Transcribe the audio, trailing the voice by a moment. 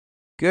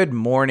Good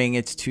morning.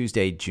 It's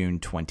Tuesday, June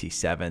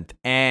 27th,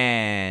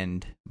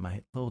 and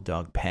my little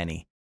dog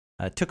Penny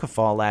took a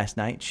fall last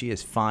night. She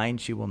is fine.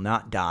 She will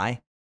not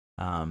die,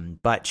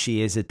 but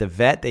she is at the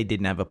vet. They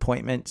didn't have an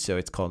appointment, so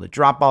it's called a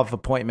drop-off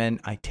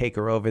appointment. I take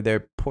her over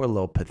there. Poor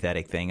little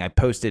pathetic thing. I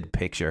posted a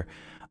picture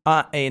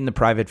in the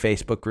private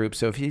Facebook group,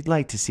 so if you'd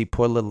like to see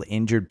poor little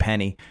injured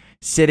Penny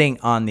sitting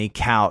on the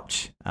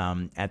couch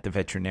at the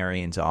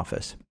veterinarian's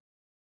office,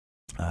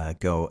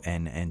 go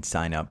and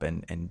sign up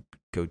and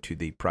go to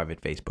the private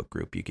Facebook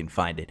group. You can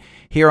find it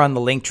here on the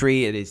link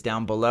tree. It is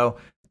down below.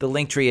 The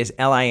link tree is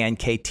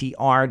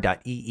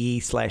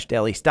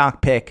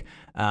linktr.ee/dailystockpick.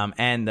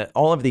 And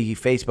all of the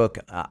Facebook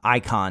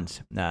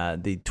icons,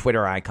 the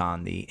Twitter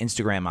icon, the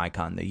Instagram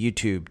icon, the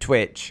YouTube,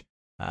 Twitch,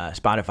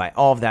 Spotify,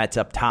 all of that's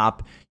up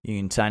top. You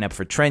can sign up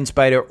for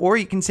TrendSpider, or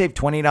you can save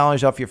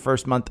 $20 off your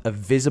first month of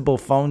Visible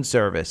Phone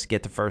Service.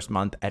 Get the first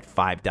month at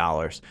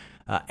 $5.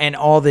 And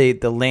all the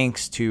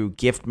links to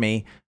gift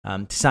me,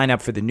 to sign up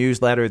for the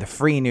newsletter, the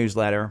free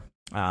newsletter,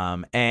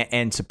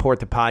 and support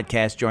the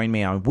podcast. Join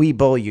me on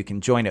Webull. You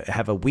can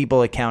have a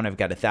Webull account. I've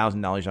got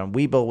 $1,000 on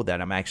Webull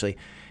that I'm actually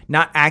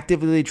not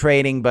actively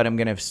trading, but I'm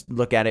going to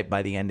look at it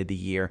by the end of the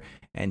year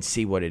and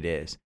see what it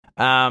is.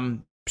 But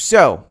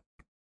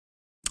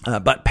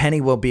Penny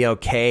will be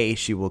okay.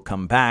 She will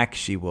come back.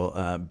 She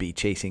will be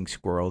chasing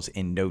squirrels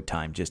in no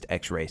time, just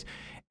x-rays.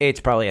 It's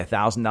probably a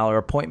 $1,000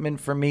 appointment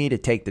for me to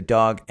take the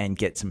dog and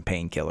get some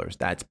painkillers.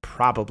 That's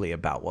probably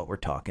about what we're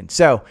talking.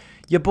 So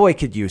your boy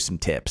could use some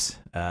tips.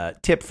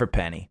 Tip for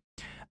Penny.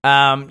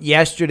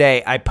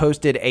 Yesterday, I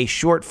posted a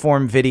short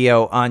form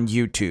video on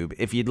YouTube.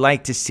 If you'd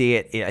like to see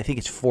it, I think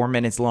it's 4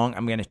 minutes long.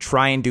 I'm going to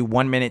try and do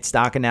 1 minute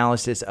stock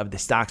analysis of the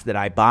stocks that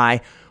I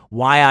buy,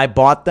 why I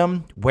bought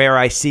them, where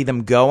I see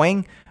them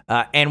going,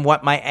 and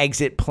what my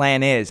exit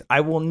plan is. I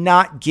will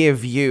not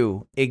give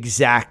you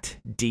exact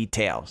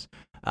details.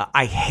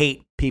 I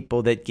hate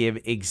people that give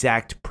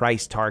exact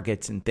price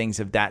targets and things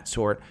of that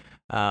sort.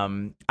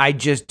 I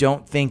just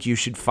don't think you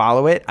should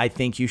follow it. I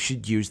think you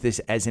should use this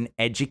as an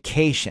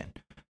education.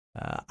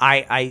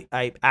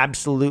 I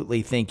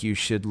absolutely think you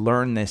should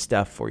learn this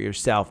stuff for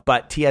yourself.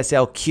 But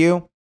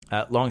TSLQ,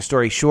 long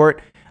story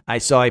short, I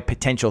saw a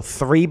potential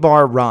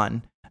 3-bar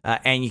run,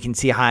 and you can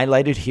see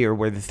highlighted here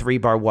where the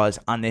 3-bar was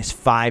on this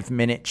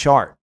 5-minute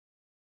chart.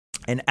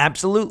 And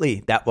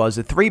absolutely, that was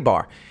a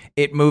 3-bar.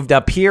 It moved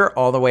up here,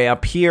 all the way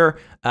up here.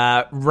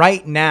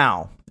 Right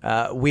now,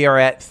 we are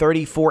at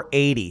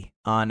 34.80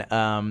 on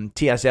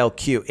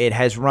TSLQ. It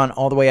has run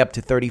all the way up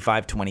to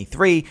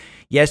 35.23.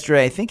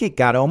 Yesterday, I think it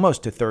got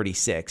almost to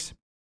 36.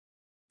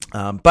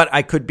 But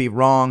I could be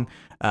wrong.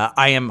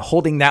 I am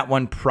holding that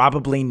one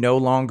probably no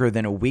longer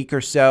than a week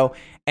or so.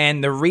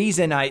 And the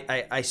reason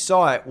I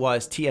saw it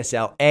was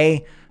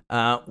TSLA.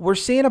 We're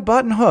seeing a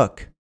button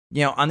hook.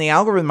 You know, on the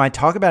algorithm, I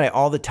talk about it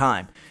all the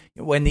time.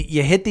 When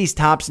you hit these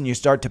tops and you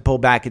start to pull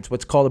back, it's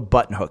what's called a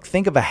button hook.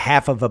 Think of a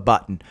half of a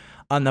button.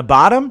 On the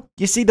bottom,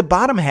 you see the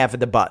bottom half of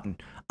the button.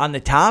 On the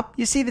top,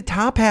 you see the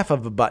top half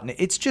of a button.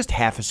 It's just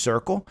half a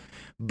circle.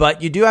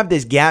 But you do have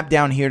this gap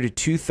down here to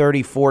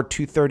 234,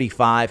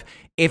 235.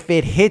 If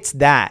it hits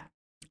that,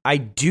 I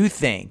do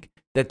think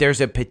that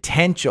there's a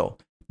potential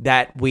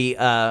that we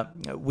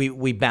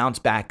bounce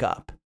back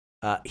up.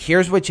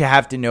 Here's what you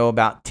have to know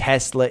about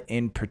Tesla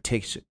in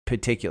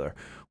particular.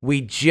 We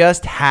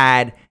just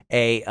had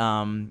a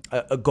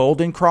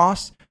golden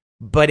cross,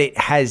 but it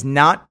has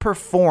not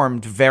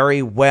performed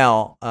very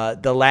well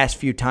the last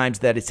few times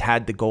that it's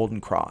had the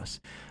golden cross.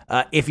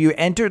 If you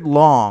entered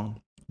long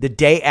the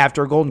day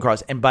after a golden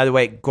cross, and by the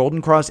way,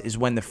 golden cross is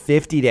when the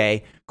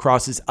 50-day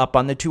crosses up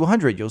on the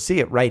 200. You'll see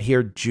it right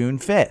here, June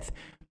 5th.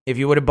 If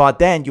you would have bought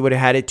then, you would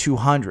have had it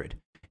 200.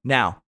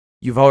 Now,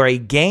 you've already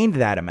gained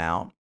that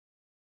amount.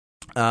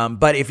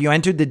 But if you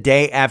entered the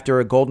day after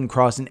a golden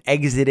cross and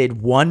exited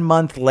 1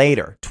 month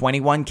later,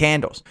 21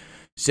 candles.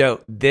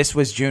 So this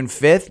was June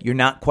 5th. You're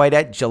not quite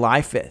at July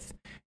 5th.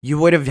 You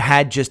would have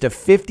had just a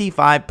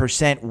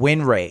 55%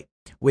 win rate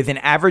with an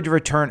average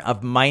return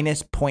of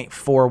minus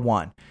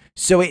 0.41.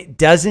 So it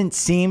doesn't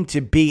seem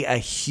to be a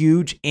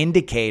huge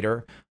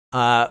indicator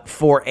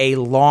for a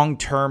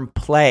long-term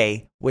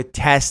play with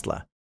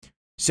Tesla.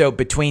 So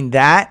between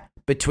the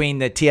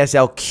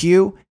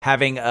TSLQ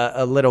having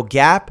a little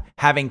gap,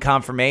 having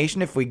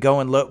confirmation, if we go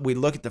and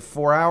look at the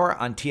 4-hour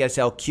on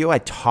TSLQ, I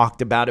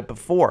talked about it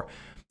before.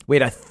 We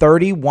had a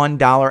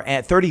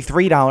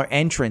 $33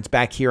 entrance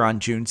back here on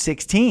June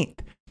 16th.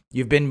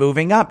 You've been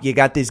moving up. You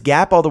got this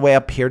gap all the way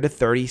up here to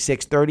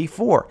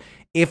 36.34.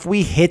 If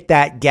we hit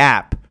that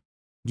gap,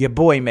 your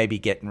boy may be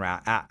getting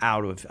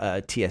out of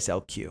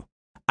TSLQ.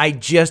 I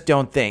just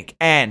don't think.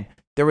 And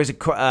there was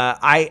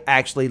I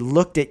actually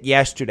looked at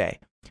yesterday.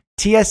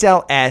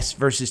 TSLS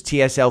versus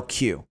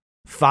TSLQ,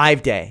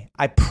 5-day.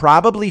 I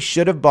probably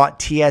should have bought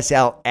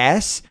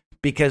TSLS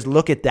because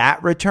look at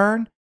that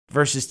return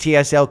versus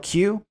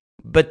TSLQ.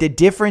 But the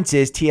difference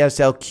is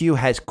TSLQ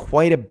has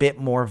quite a bit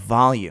more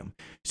volume.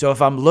 So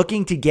if I'm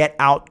looking to get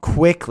out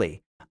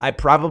quickly, I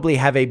probably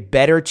have a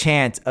better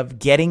chance of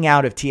getting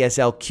out of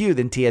TSLQ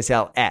than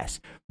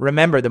TSLS.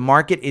 Remember, the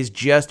market is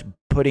just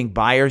putting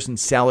buyers and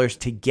sellers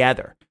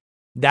together.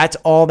 That's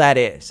all that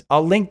is.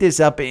 I'll link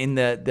this up in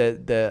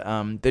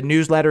the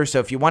newsletter. So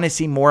if you want to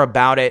see more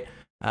about it,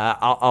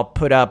 I'll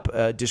put up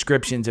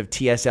descriptions of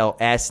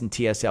TSLS and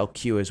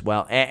TSLQ as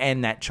well,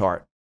 and that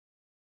chart.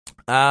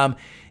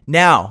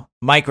 Now,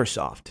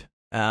 Microsoft.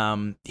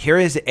 Here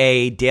is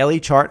a daily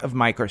chart of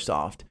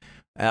Microsoft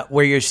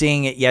where you're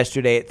seeing it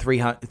yesterday at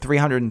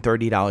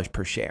 $330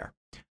 per share.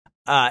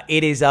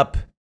 It is up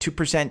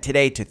 2%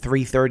 today to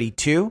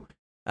 332.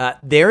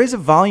 There is a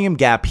volume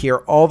gap here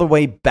all the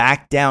way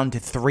back down to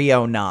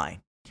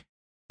 309.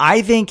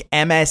 I think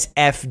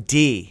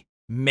MSFD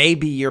may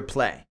be your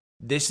play.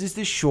 This is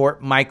the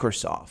short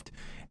Microsoft.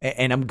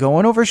 And I'm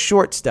going over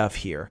short stuff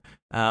here.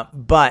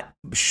 But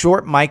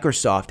short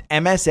Microsoft,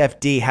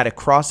 MSFD had a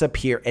cross up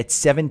here at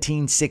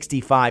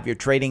 1765. You're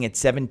trading at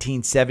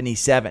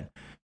 1777.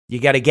 You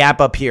got a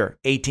gap up here,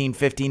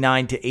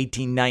 1859 to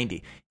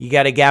 1890. You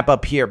got a gap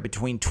up here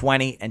between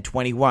 20 and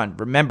 21.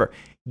 Remember,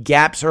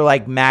 gaps are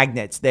like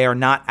magnets. They are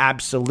not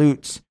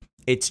absolutes.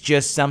 It's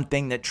just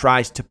something that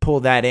tries to pull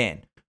that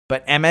in.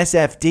 But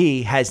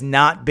MSFD has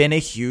not been a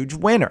huge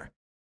winner.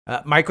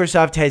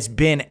 Microsoft has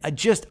been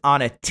just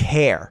on a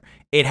tear.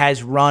 It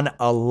has run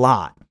a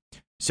lot.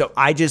 So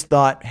I just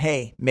thought,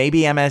 hey,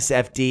 maybe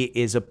MSFD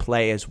is a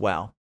play as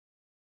well.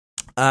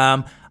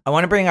 I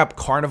want to bring up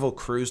Carnival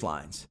Cruise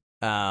Lines.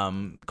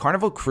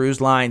 Carnival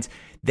Cruise Lines,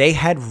 they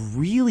had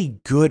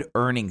really good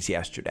earnings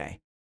yesterday.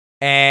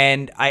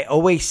 And I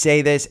always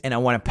say this, and I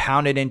want to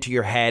pound it into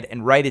your head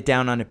and write it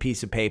down on a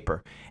piece of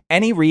paper.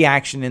 Any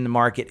reaction in the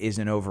market is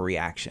an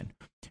overreaction.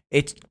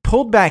 It's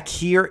pulled back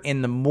here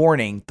in the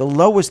morning. The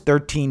low was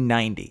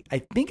 1390. I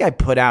think I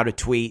put out a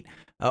tweet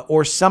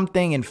or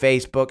something in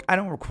Facebook. I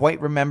don't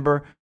quite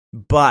remember,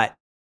 but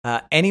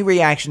any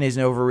reaction is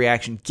an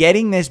overreaction.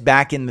 Getting this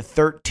back in the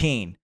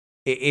 13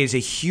 is a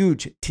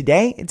huge.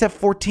 Today, it's at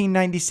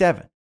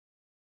 1497.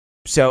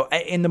 So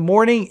in the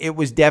morning, it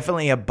was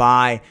definitely a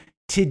buy.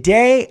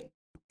 Today,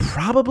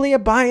 probably a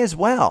buy as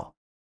well.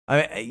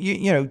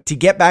 To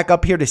get back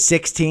up here to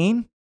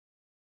 16,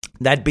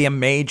 that'd be a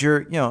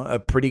major, a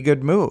pretty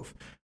good move.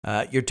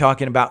 You're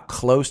talking about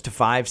close to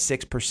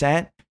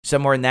 5-6%,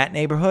 somewhere in that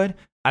neighborhood.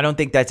 I don't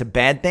think that's a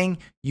bad thing.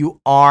 You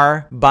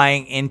are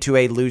buying into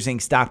a losing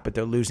stock, but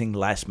they're losing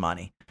less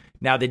money.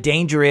 Now, the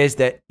danger is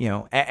that,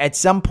 at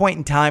some point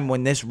in time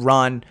when this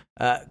run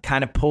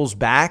kind of pulls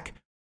back,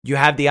 you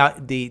have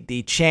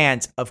the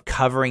chance of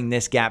covering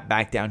this gap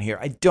back down here.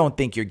 I don't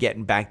think you're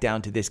getting back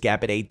down to this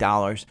gap at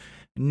 $8.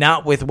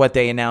 Not with what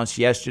they announced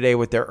yesterday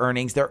with their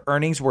earnings. Their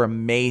earnings were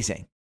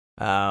amazing.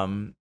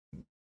 But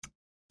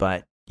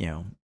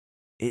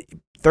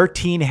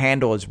 13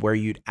 handle is where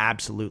you'd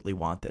absolutely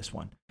want this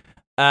one.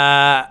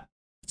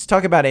 Let's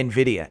talk about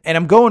NVIDIA. And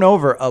I'm going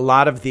over a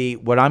lot of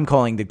what I'm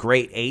calling the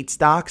great 8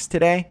 stocks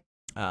today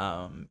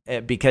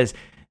because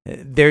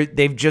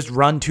they've just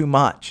run too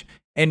much.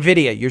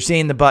 NVIDIA, you're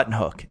seeing the button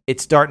hook.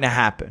 It's starting to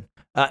happen.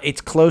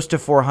 It's close to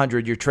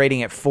 400. You're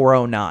trading at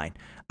 409.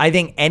 I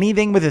think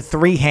anything with a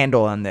 3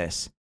 handle on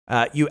this,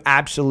 you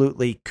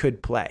absolutely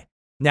could play.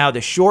 Now,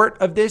 the short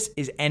of this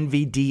is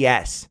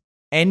NVDS.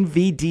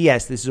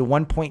 NVDS, this is a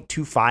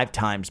 1.25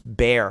 times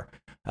bear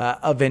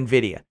of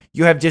NVIDIA.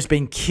 You have just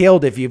been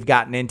killed if you've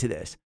gotten into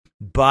this.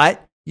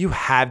 But you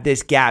have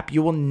this gap.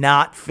 You will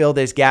not fill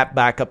this gap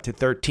back up to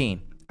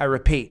 13. I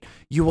repeat,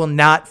 you will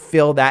not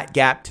fill that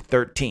gap to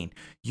 13.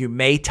 You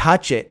may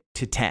touch it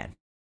to 10.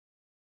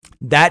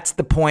 That's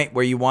the point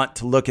where you want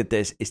to look at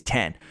this is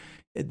 10.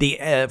 The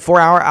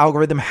 4-hour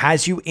algorithm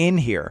has you in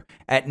here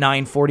at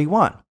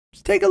 941.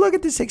 Just take a look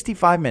at the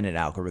 65-minute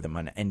algorithm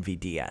on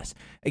NVDS.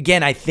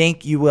 Again, I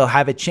think you will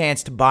have a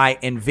chance to buy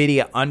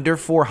NVIDIA under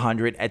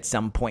 400 at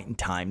some point in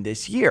time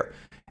this year.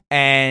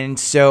 And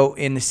so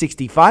in the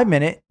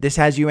 65-minute, this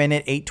has you in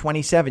at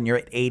 827. You're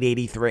at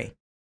 883.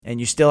 And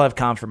you still have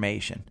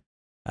confirmation.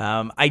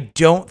 I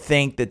don't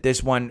think that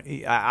this one,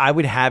 I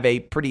would have a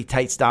pretty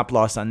tight stop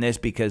loss on this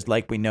because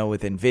like we know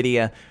with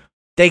NVIDIA,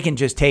 they can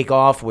just take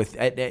off with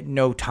at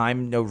no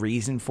time, no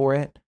reason for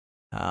it.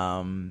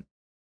 Again,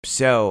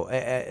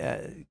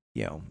 I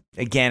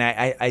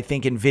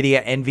think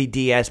NVIDIA,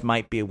 NVDS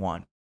might be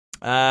one.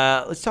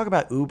 Let's talk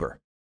about Uber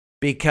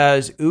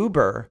because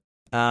Uber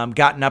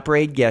got an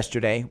upgrade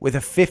yesterday with a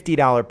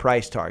 $50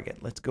 price target.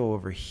 Let's go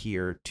over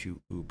here to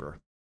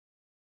Uber.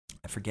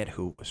 I forget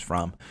who it was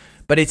from,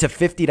 but it's a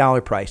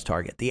 $50 price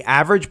target. The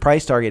average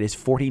price target is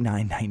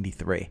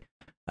 $49.93.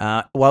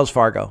 Wells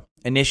Fargo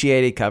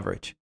initiated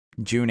coverage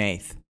June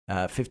 8th,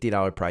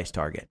 $50 price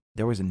target.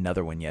 There was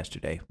another one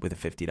yesterday with a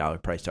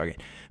 $50 price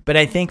target, but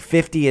I think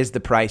 50 is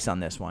the price on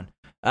this one.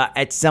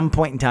 At some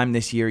point in time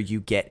this year, you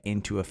get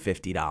into a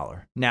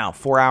 $50. Now,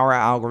 4-hour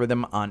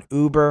algorithm on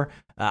Uber.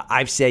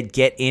 I've said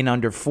get in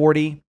under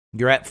 40.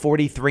 You're at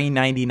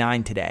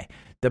 $43.99 today.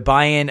 The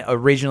buy-in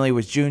originally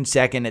was June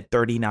 2nd at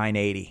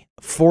 $39.80.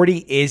 40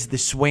 is the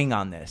swing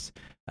on this.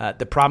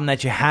 The problem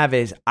that you have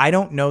is I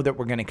don't know that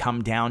we're going to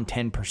come down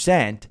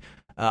 10%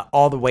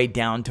 all the way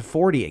down to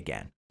 40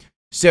 again.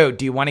 So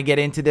do you want to get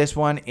into this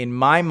one? In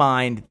my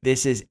mind,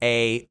 this is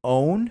a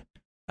own.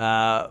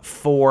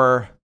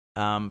 for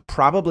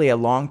probably a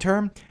long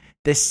term.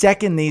 The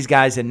second these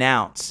guys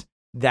announce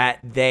that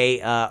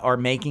they are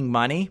making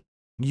money,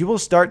 you will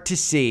start to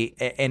see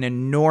an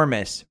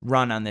enormous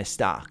run on this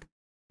stock.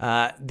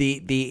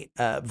 The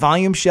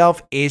volume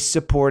shelf is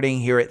supporting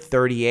here at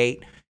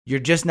 38. You're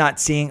just not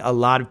seeing a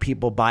lot of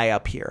people buy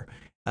up here.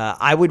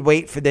 I would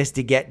wait for this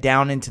to get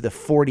down into the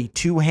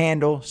 42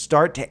 handle,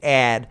 start to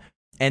add,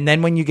 and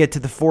then when you get to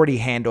the 40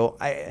 handle,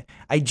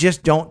 I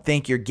just don't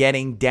think you're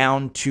getting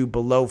down to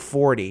below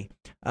 40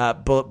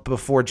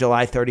 before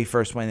July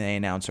 31st when they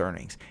announce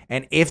earnings.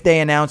 And if they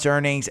announce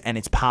earnings and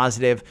it's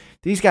positive,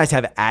 these guys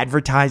have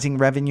advertising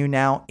revenue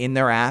now in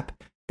their app.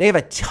 They have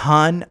a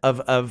ton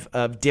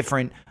of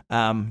different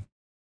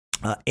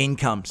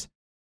incomes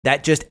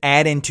that just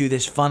add into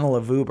this funnel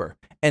of Uber.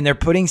 And they're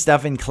putting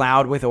stuff in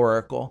cloud with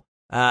Oracle,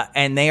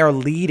 and they are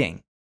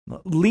leading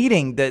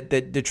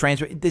the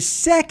transfer. The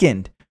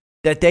second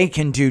that they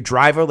can do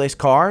driverless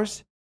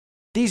cars,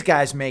 these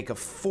guys make a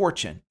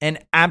fortune, an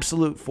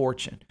absolute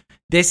fortune.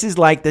 This is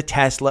like the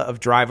Tesla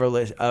of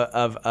driverless,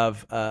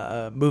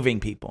 of moving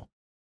people.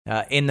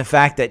 In the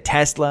fact that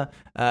Tesla,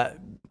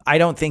 I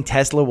don't think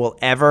Tesla will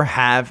ever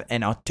have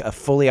a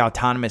fully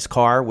autonomous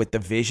car with the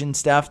vision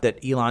stuff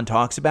that Elon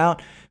talks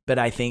about. But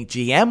I think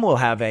GM will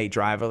have a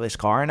driverless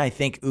car, and I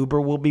think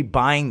Uber will be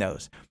buying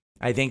those.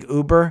 I think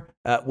Uber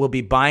will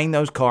be buying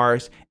those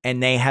cars,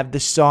 and they have the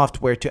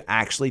software to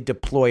actually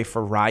deploy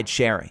for ride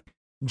sharing.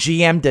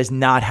 GM does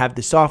not have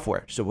the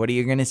software. So what are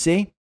you going to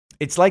see?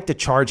 It's like the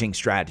charging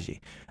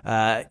strategy.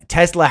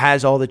 Tesla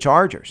has all the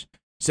chargers.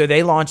 So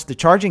they launched the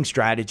charging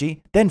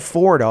strategy. Then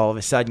Ford all of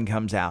a sudden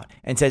comes out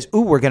and says,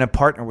 ooh, we're going to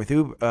partner with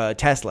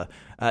Tesla.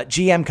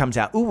 GM comes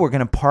out, ooh, we're going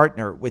to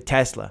partner with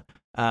Tesla.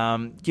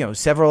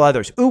 Several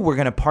others, ooh, we're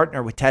going to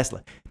partner with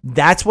Tesla.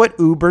 That's what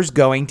Uber's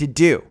going to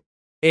do,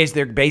 is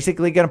they're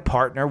basically going to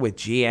partner with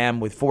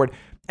GM, with Ford.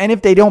 And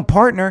if they don't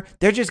partner,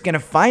 they're just going to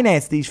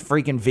finance these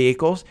freaking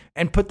vehicles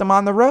and put them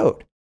on the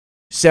road.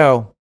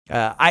 So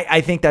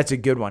I think that's a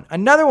good one.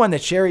 Another one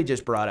that Sherry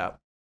just brought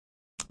up,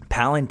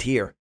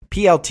 Palantir,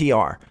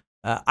 PLTR.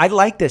 I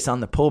like this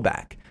on the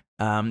pullback.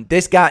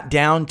 This got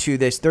down to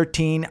this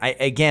 13.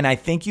 I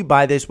think you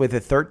buy this with a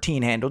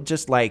 13 handle,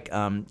 just like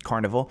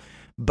Carnival.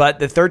 But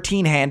the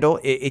 13 handle,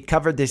 it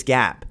covered this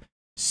gap.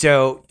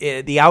 So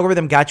the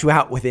algorithm got you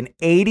out with an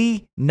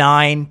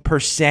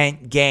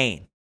 89%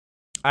 gain.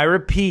 I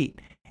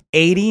repeat,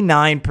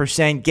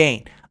 89%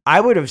 gain. I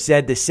would have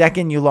said the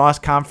second you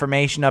lost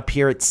confirmation up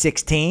here at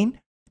 16,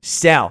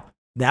 sell.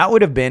 That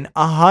would have been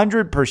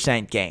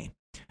 100% gain.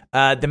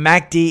 The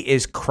MACD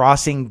is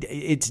crossing.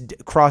 It's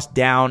crossed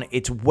down.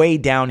 It's way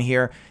down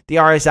here. The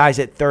RSI is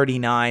at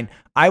 39.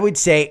 I would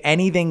say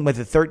anything with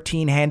a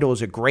 13 handle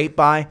is a great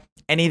buy.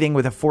 Anything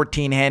with a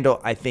 14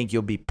 handle, I think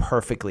you'll be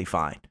perfectly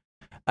fine.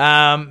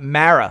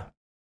 Mara.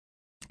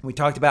 We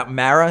talked about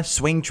Mara.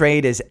 Swing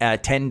trade is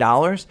at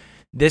 $10.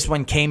 This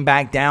one came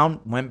back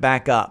down, went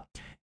back up.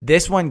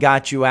 This one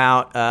got you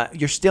out.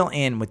 You're still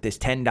in with this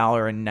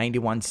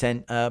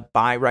 $10.91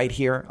 buy right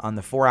here on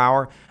the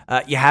 4-hour.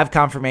 You have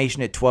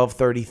confirmation at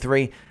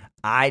 12:33.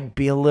 I'd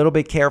be a little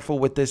bit careful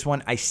with this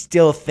one. I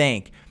still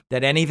think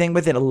that anything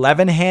with an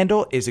 11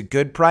 handle is a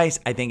good price.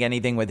 I think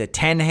anything with a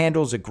 10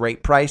 handle is a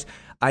great price.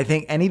 I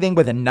think anything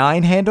with a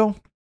 9 handle,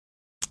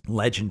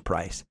 legend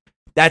price.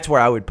 That's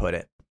where I would put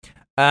it.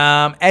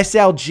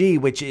 SLG,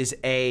 which is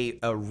a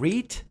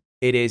REIT.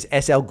 It is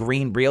SL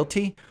Green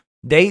Realty.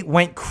 They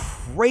went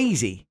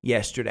crazy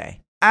yesterday.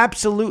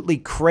 Absolutely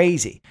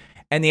crazy.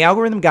 And the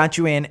algorithm got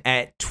you in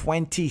at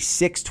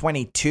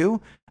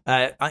 26.22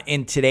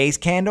 in today's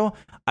candle.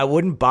 I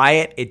wouldn't buy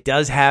it. It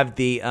does have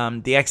the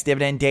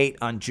ex-dividend date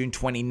on June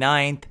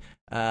 29th.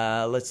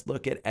 Let's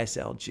look at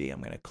SLG.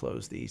 I'm going to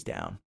close these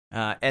down.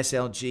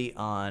 SLG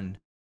on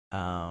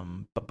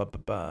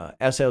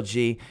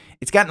SLG.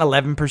 It's got an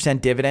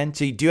 11% dividend.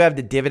 So you do have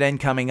the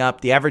dividend coming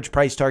up. The average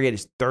price target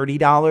is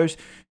 $30.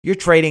 You're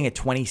trading at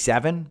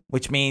 27,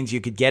 which means you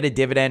could get a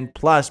dividend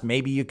plus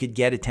maybe you could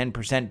get a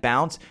 10%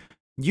 bounce.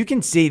 You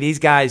can see these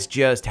guys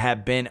just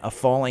have been a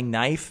falling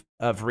knife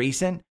of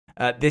recent.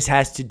 This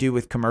has to do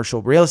with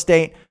commercial real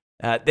estate.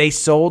 They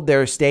sold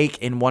their stake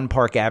in One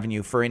Park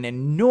Avenue for an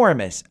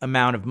enormous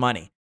amount of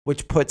money,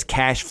 which puts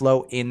cash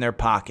flow in their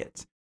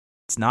pockets.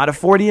 It's not a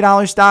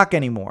 $40 stock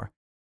anymore.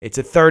 It's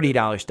a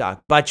 $30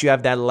 stock, but you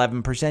have that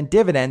 11%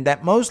 dividend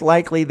that most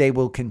likely they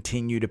will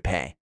continue to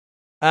pay.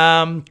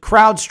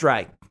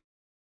 CrowdStrike,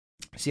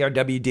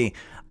 CRWD.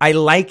 I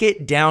like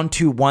it down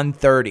to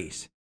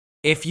 130s.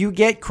 If you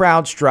get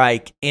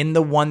CrowdStrike in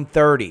the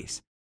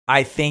 130s,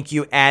 I think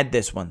you add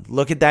this one.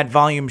 Look at that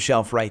volume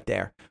shelf right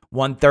there,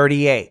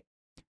 138.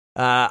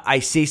 I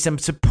see some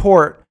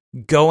support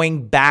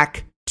going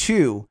back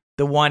to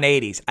the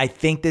 180s. I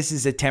think this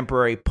is a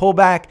temporary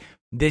pullback.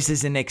 This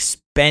is an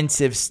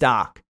expensive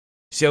stock.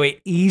 So it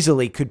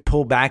easily could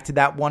pull back to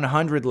that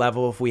 100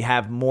 level if we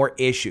have more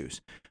issues.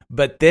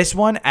 But this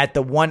one at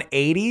the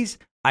 180s,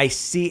 I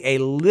see a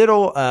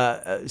little,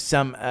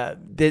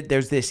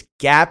 there's this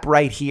gap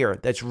right here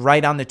that's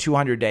right on the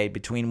 200-day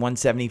between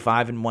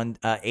 175 and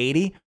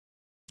 180.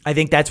 I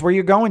think that's where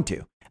you're going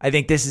to. I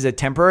think this is a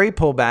temporary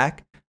pullback.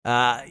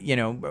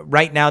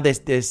 Right now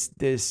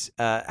this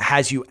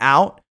has you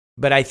out,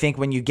 but I think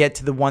when you get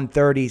to the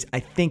 130s, I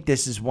think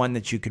this is one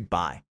that you could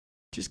buy.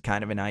 Just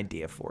kind of an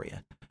idea for you.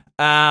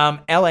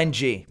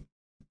 LNG,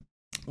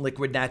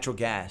 liquid natural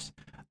gas.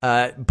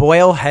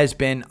 Boyle has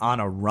been on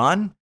a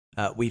run.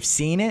 We've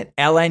seen it.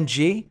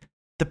 LNG,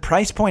 the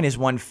price point is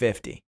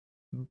 150.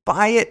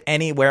 Buy it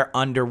anywhere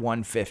under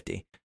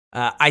 150.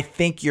 I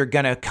think you're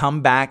going to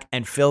come back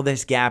and fill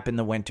this gap in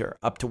the winter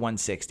up to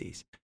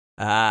 160s.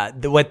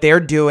 What they're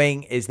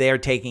doing is they are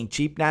taking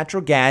cheap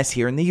natural gas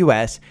here in the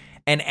U.S.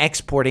 and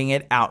exporting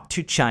it out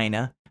to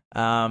China.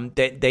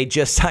 They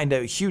just signed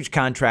a huge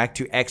contract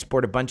to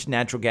export a bunch of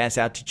natural gas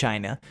out to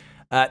China.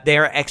 They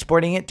are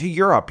exporting it to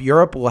Europe.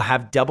 Europe will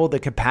have double the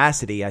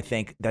capacity, I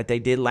think, that they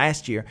did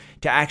last year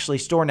to actually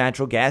store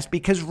natural gas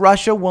because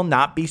Russia will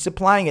not be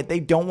supplying it. They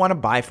don't want to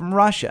buy from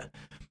Russia.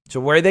 So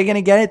where are they going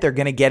to get it? They're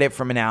going to get it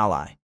from an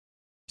ally.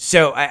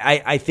 So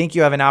I think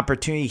you have an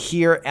opportunity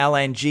here.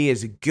 LNG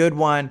is a good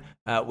one.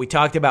 We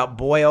talked about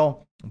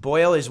Boyle.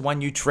 Boyle is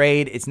one you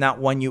trade. It's not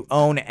one you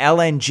own.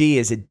 LNG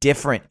is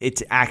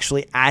it's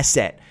actually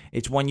asset.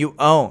 It's one you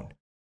own.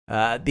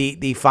 The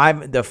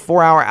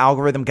 4-hour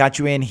algorithm got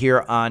you in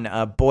here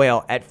on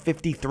Boyle at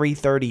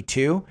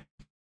 53.32.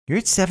 You're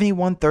at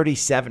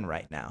 71.37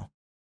 right now.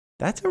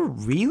 That's a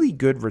really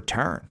good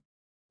return.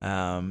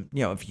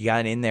 If you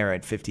got in there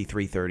at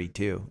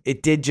 53.32,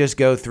 it did just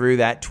go through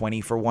that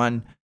 20 for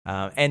 1.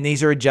 And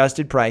these are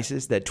adjusted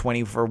prices, that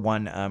 20 for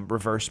 1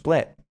 reverse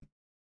split.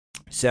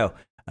 So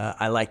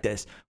I like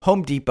this.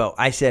 Home Depot.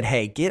 I said,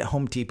 hey, get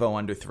Home Depot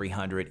under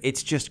 300.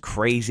 It's just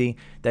crazy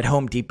that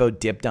Home Depot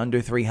dipped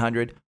under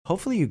 300.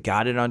 Hopefully you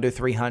got it under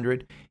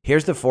 300.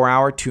 Here's the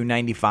 4-hour,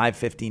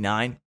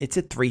 295.59. It's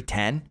at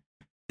 310.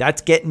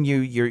 That's getting you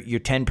your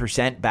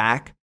 10%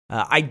 back.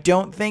 I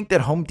don't think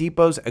that Home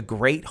Depot's a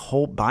great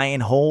buy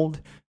and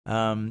hold.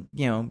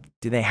 Do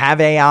they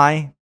have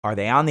AI? Are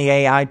they on the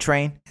AI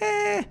train?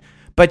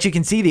 But you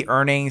can see the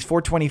earnings,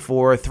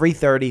 424,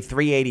 330,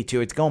 382.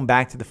 It's going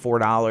back to the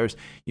 $4.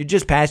 You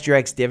just passed your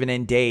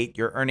ex-dividend date.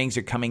 Your earnings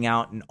are coming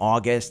out in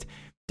August.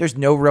 There's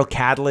no real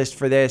catalyst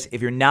for this.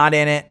 If you're not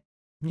in it,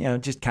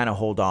 just kind of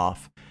hold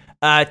off.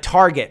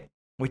 Target.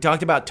 We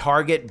talked about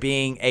Target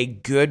being a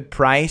good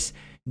price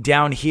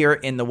down here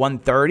in the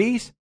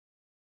 130s.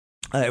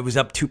 It was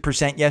up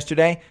 2%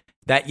 yesterday.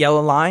 That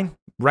yellow line,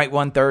 right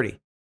 130.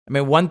 I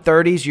mean,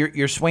 130 is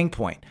your swing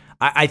point.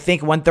 I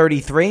think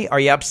 133. Are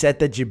you upset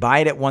that you buy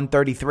it at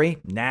 133?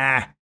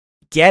 Nah,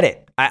 get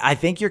it. I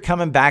think you're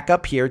coming back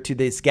up here to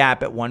this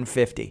gap at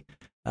 150.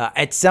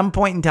 At some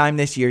point in time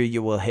this year,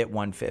 you will hit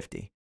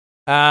 150.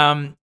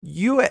 UBS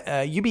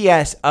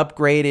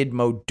upgraded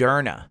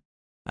Moderna.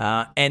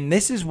 And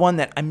this is one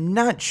that I'm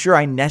not sure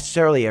I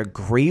necessarily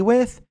agree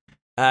with.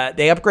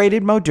 They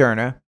upgraded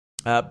Moderna,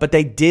 but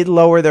they did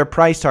lower their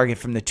price target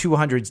from the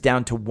 200s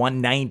down to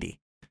 190.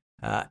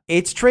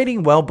 It's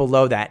trading well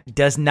below that.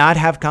 Does not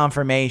have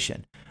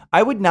confirmation.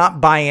 I would not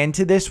buy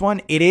into this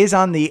one. It is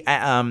on the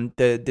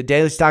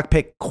daily stock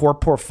pick core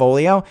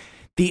portfolio.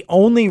 The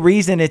only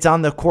reason it's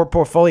on the core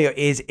portfolio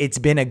is it's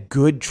been a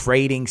good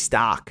trading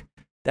stock.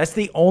 That's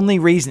the only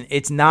reason.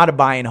 It's not a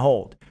buy and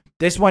hold.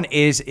 This one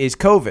is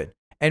COVID.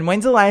 And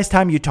when's the last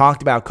time you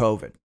talked about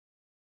COVID?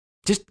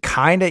 Just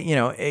kind of,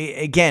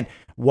 again,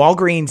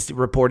 Walgreens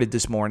reported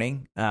this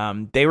morning.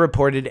 They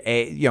reported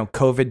a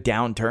COVID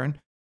downturn.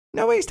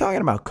 Nobody's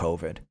talking about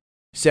COVID.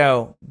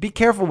 So be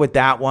careful with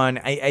that one.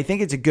 I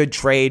think it's a good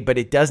trade, but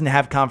it doesn't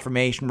have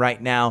confirmation right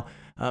now.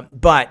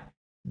 But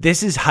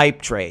this is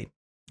hype trade.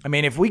 I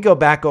mean, if we go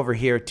back over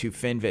here to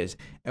FinViz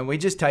and we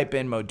just type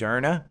in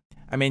Moderna,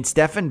 I mean,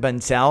 Stefan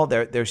Bancel,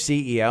 their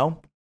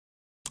CEO,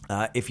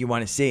 if you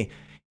want to see,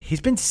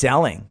 he's been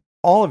selling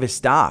all of his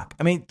stock.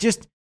 I mean,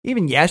 just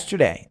even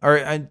yesterday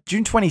or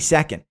June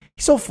 22nd,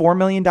 he sold $4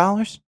 million.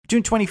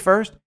 June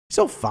 21st, he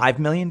sold $5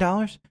 million.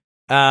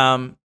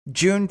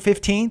 June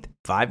 15th,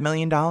 $5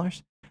 million. I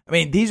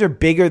mean, these are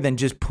bigger than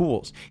just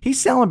pools. He's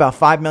selling about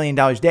 $5 million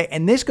a day.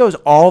 And this goes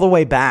all the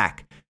way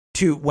back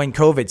to when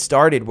COVID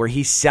started, where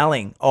he's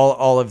selling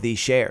all of these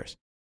shares.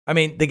 I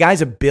mean, the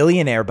guy's a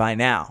billionaire by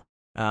now,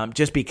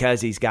 just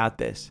because he's got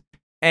this.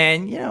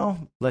 And,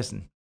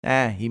 listen,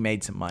 he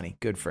made some money.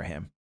 Good for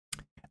him.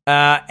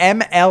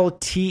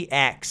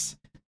 MLTX.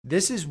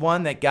 This is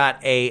one that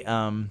got a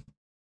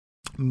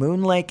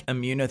Moonlake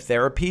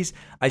Immunotherapies.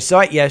 I saw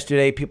it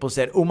yesterday. People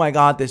said, oh my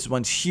God, this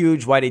one's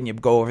huge. Why didn't you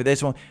go over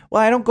this one?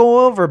 Well, I don't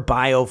go over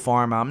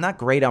biopharma. I'm not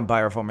great on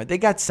biopharma. They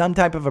got some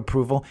type of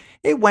approval.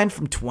 It went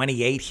from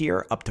 28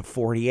 here up to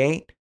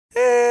 48.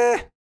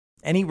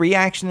 Any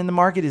reaction in the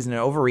market is an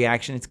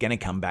overreaction. It's going to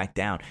come back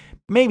down.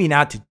 Maybe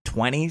not to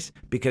 20s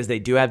because they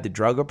do have the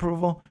drug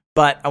approval,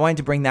 but I wanted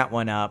to bring that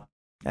one up.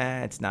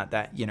 It's not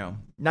that,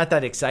 not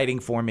that exciting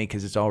for me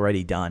because it's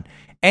already done.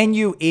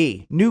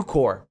 NUE,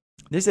 Nucor.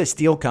 This is a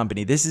steel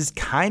company. This is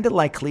kind of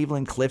like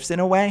Cleveland Cliffs in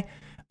a way.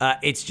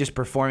 It's just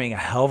performing a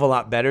hell of a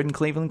lot better than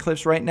Cleveland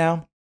Cliffs right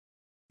now.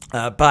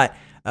 But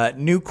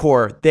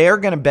Nucor, they're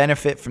going to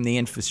benefit from the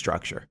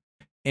infrastructure.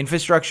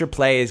 Infrastructure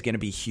play is going to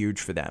be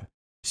huge for them.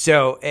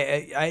 So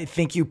I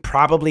think you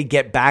probably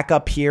get back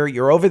up here.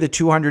 You're over the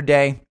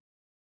 200-day.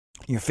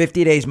 Your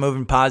 50 days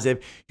moving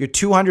positive. Your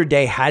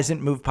 200-day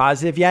hasn't moved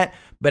positive yet,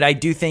 but I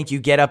do think you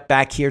get up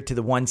back here to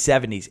the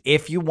 170s.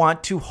 If you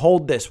want to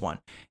hold this one,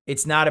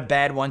 it's not a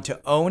bad one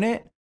to own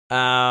it.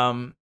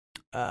 Nucor,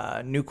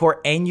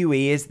 NUE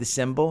is the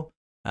symbol,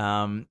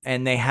 and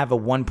they have a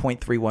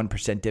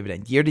 1.31%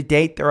 dividend. Year to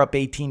date, they're up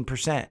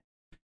 18%.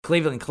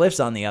 Cleveland Cliffs,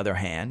 on the other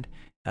hand,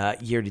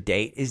 year to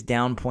date is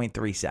down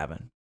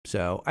 0.37.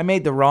 So I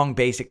made the wrong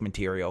basic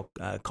material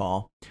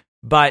call,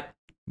 but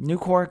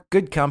Nucor,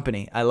 good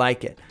company. I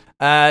like it.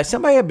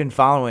 Somebody I've been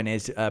following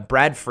is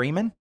Brad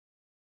Freeman.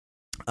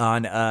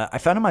 I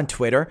found him on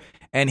Twitter,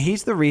 and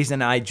he's the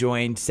reason I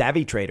joined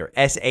Savvy Trader,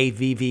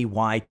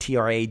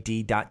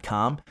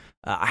 SAVVYTRAD.com.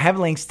 I have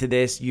links to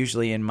this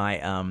usually in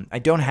my, I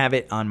don't have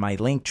it on my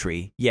link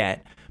tree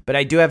yet, but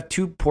I do have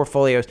 2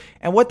 portfolios.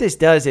 And what this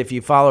does, if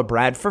you follow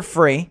Brad for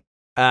free,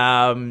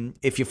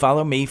 if you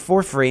follow me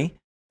for free,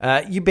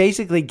 you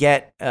basically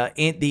get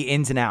the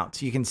ins and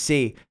outs. You can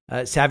see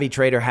Savvy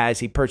Trader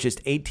he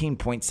purchased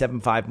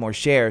 18.75 more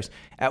shares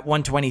at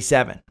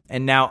 127.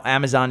 And now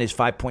Amazon is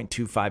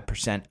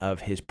 5.25%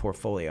 of his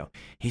portfolio.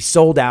 He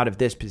sold out of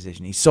this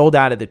position. He sold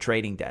out of the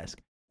trading desk.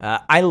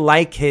 I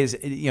like his,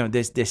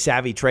 this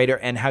Savvy Trader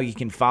and how you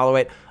can follow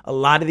it. A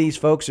lot of these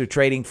folks are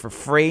trading for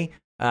free,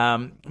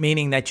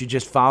 meaning that you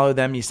just follow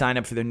them. You sign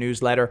up for their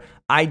newsletter.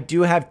 I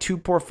do have 2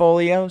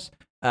 portfolios.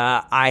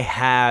 I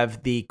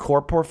have the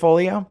core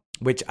portfolio,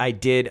 which I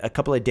did a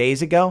couple of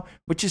days ago,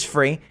 which is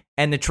free,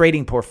 and the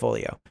trading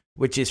portfolio,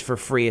 which is for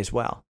free as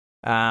well.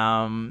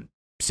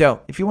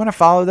 So if you want to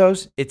follow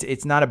those,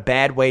 it's not a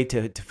bad way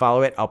to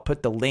follow it. I'll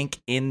put the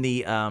link in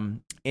the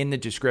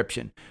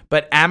description.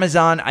 But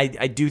Amazon, I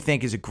do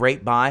think is a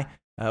great buy.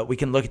 We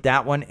can look at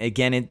that one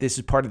again. This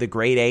is part of the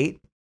grade 8.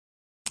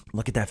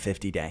 Look at that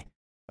 50-day.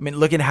 I mean,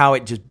 look at how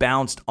it just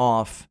bounced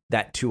off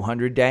that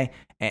 200-day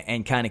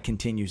and kind of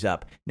continues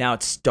up. Now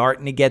it's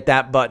starting to get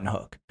that button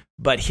hook.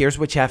 But here's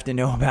what you have to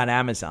know about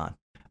Amazon.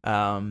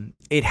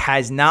 It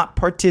has not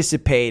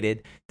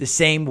participated the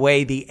same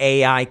way the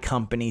AI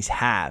companies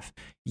have.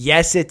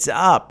 Yes, it's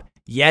up.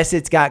 Yes,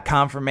 it's got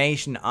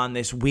confirmation on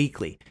this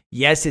weekly.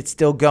 Yes, it's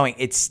still going.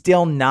 It's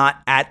still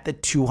not at the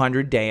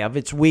 200-day of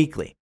its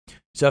weekly.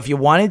 So if you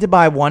wanted to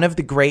buy one of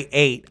the great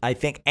 8, I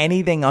think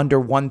anything under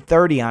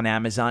 130 on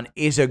Amazon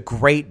is a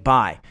great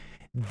buy.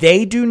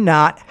 They do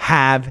not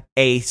have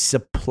a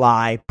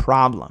supply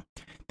problem.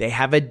 They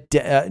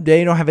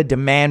don't have a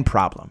demand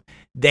problem.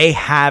 They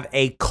have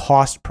a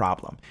cost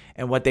problem.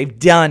 And what they've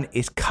done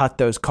is cut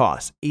those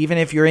costs. Even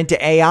if you're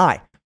into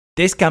AI,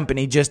 this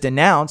company just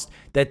announced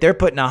that they're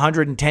putting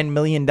 $110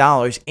 million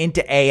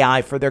into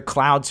AI for their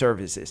cloud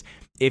services.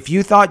 If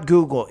you thought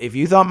Google, if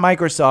you thought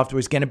Microsoft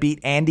was going to beat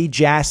Andy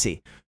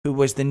Jassy, who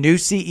was the new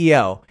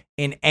CEO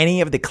in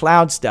any of the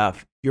cloud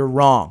stuff, you're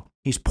wrong.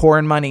 He's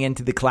pouring money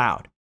into the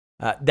cloud.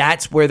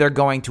 That's where they're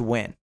going to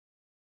win.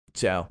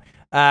 So,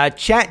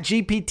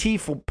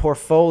 ChatGPT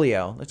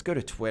portfolio. Let's go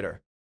to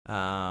Twitter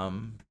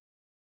and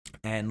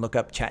look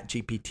up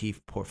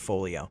ChatGPT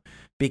portfolio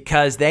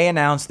because they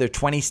announced their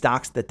 20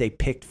 stocks that they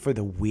picked for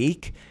the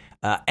week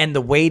and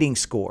the weighting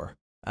score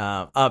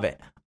of it.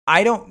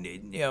 I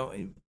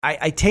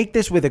take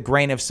this with a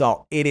grain of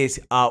salt. It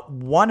is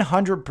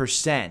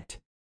 100%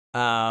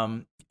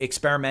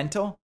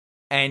 experimental.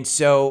 And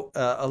so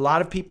a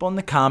lot of people in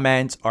the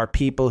comments are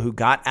people who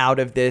got out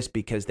of this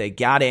because they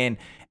got in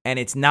and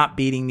it's not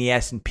beating the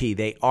S&P.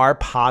 They are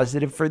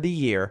positive for the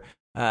year,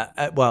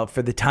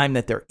 for the time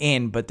that they're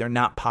in, but they're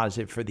not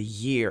positive for the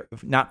year,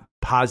 not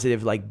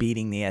positive like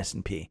beating the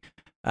S&P.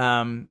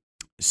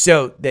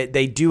 So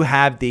they do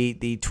have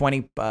the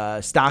 20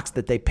 stocks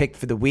that they picked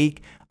for the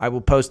week. I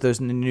will post those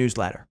in the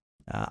newsletter.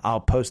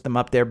 I'll post them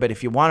up there. But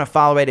if you want to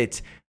follow it,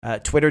 it's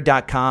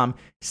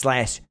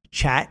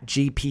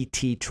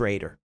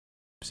twitter.com/ChatGPTTrader.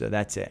 So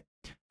that's it.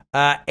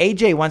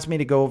 AJ wants me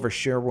to go over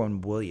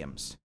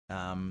Sherwin-Williams,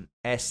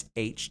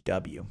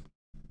 SHW.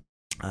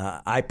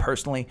 I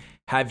personally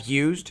have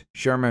used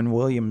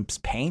Sherwin-Williams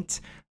paint.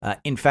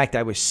 In fact,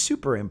 I was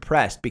super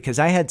impressed because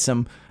I had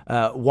some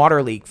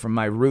water leak from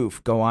my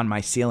roof go on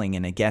my ceiling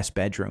in a guest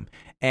bedroom,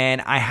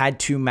 and I had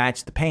to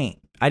match the paint.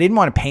 I didn't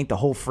want to paint the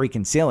whole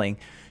freaking ceiling,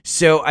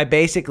 so I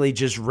basically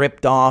just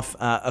ripped off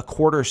a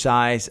quarter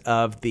size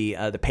of the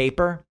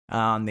paper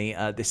on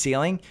the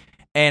ceiling,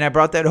 and I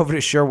brought that over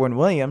to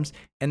Sherwin-Williams,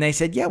 and they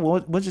said, "Yeah,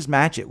 we'll just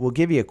match it. We'll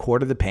give you a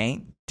quarter of the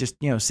paint, just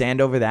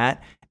sand over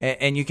that,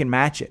 and you can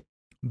match it."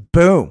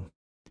 Boom.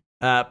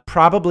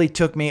 Probably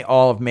took me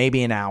all of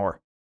maybe an hour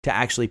to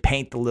actually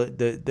paint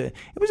the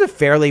it was a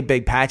fairly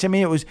big patch. I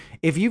mean, it was,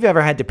 if you've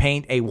ever had to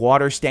paint a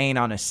water stain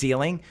on a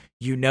ceiling,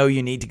 you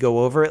need to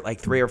go over it like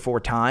 3 or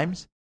 4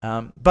 times.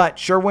 But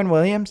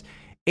Sherwin-Williams,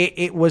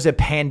 it was a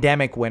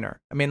pandemic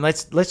winner. I mean,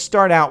 let's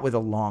start out with a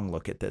long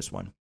look at this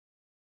one.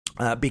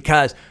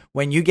 Because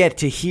when you get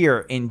to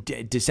here in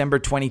December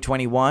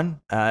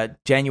 2021,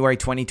 January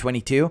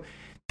 2022,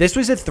 this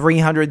was a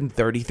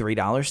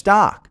 $333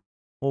 stock.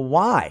 Well,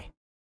 why?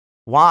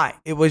 Why?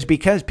 It was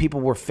because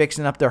people were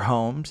fixing up their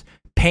homes.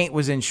 Paint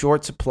was in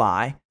short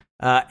supply,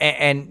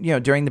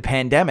 and during the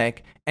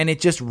pandemic, and it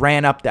just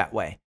ran up that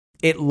way.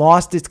 It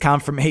lost its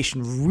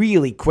confirmation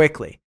really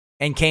quickly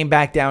and came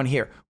back down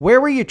here.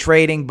 Where were you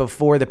trading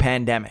before the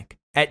pandemic?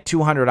 At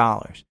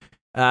 $200.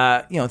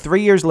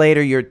 3 years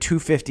later, you're at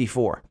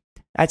 $254.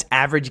 That's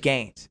average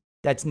gains.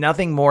 That's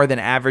nothing more than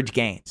average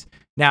gains.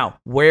 Now,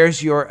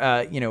 where's your,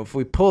 if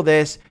we pull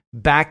this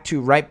back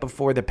to right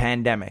before the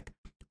pandemic,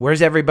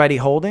 where's everybody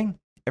holding?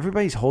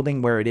 Everybody's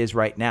holding where it is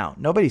right now.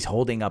 Nobody's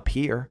holding up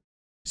here.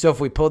 So if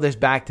we pull this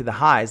back to the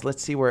highs,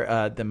 let's see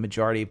where the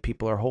majority of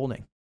people are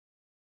holding.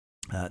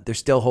 They're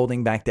still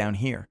holding back down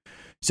here.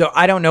 So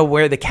I don't know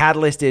where the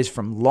catalyst is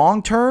from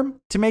long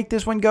term to make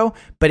this one go,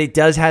 but it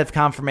does have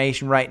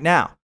confirmation right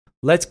now.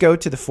 Let's go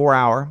to the 4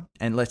 hour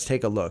and let's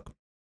take a look.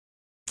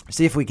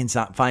 See if we can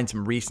find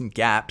some recent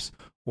gaps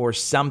or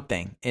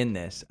something in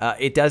this.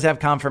 It does have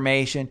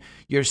confirmation.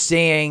 You're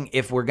seeing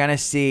if we're going to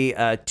see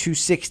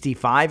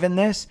 265 in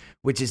this,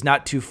 which is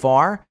not too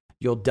far,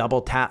 you'll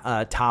double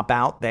top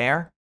out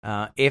there.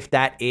 If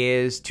that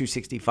is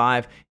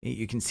 265,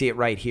 you can see it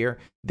right here.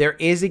 There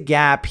is a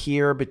gap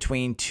here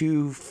between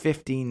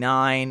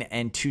 259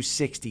 and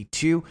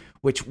 262,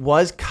 which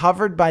was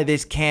covered by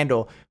this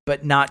candle,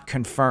 but not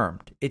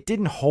confirmed. It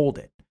didn't hold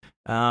it.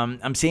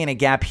 I'm seeing a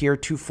gap here,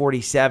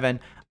 247.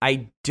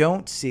 I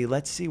don't see,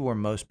 let's see where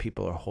most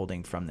people are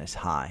holding from this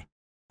high.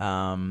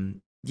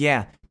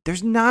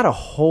 There's not a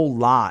whole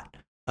lot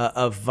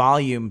of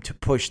volume to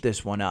push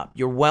this one up.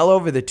 You're well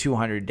over the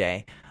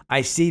 200-day.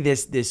 I see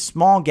this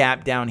small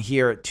gap down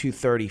here at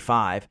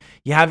 235.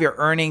 You have your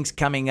earnings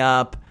coming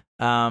up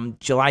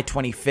July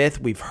 25th.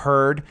 We've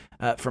heard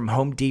from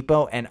Home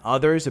Depot and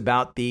others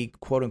about the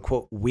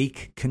quote-unquote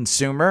weak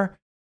consumer.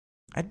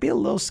 I'd be a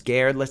little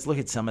scared. Let's look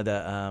at some of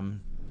the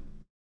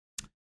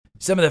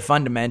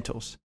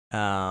fundamentals.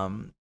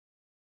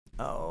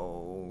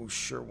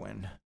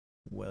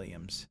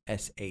 Sherwin-Williams,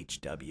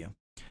 SHW.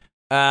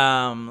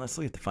 Let's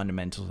look at the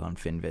fundamentals on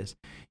FinViz.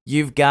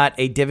 You've got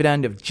a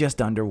dividend of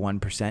just under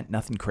 1%,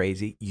 nothing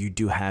crazy. You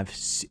do have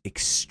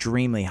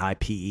extremely high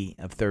PE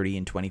of 30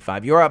 and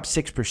 25. You're up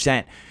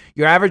 6%.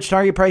 Your average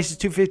target price is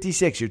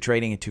 256. You're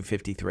trading at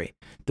 253.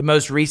 The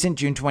most recent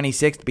June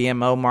 26th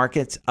BMO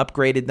markets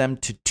upgraded them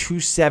to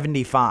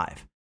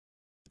 275.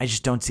 I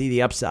just don't see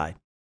the upside.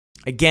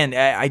 Again,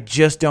 I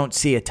just don't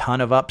see a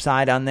ton of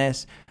upside on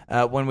this.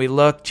 When we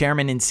look,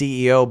 chairman and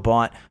CEO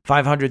bought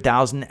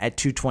 500,000 at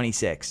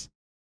 226.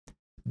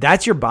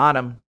 That's your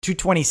bottom,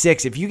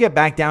 226. If you get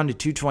back down to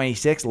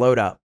 226, load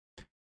up.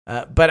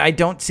 But I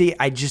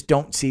just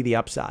don't see the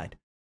upside.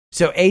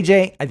 So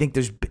AJ, I think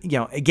there's,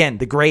 again,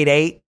 the grade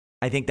 8.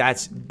 I think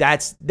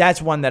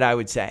that's one that I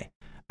would say.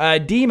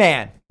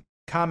 D-Man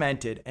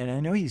commented, and I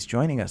know he's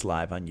joining us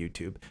live on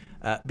YouTube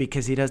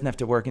because he doesn't have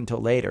to work until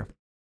later.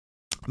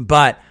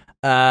 But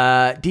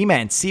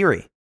D-Man,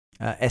 Siri,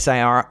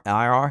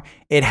 SIRR,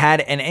 it had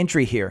an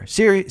entry here.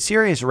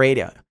 Sirius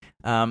Radio.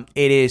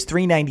 It is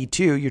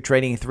 $3.92. You're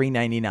trading at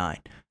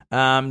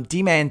 $3.99.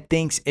 D-Man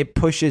thinks it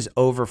pushes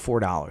over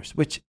 $4,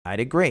 which I'd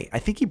agree. I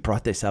think he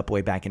brought this up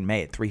way back in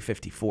May at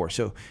 $3.54.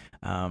 So,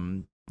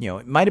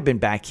 it might have been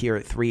back here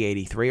at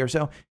 $3.83 or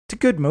so. It's a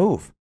good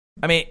move.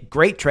 I mean,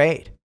 great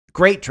trade.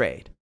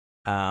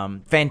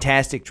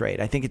 Fantastic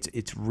trade. I think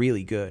it's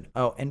really good.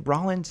 Oh, and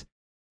Rollins,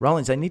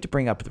 I need to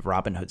bring up the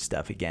Robinhood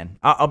stuff again.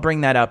 I'll bring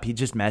that up. He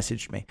just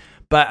messaged me.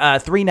 But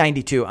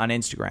 $3.92 on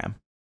Instagram.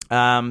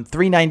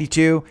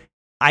 $3.92.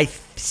 I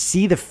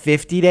see the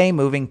 50-day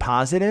moving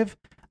positive.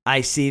 I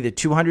see the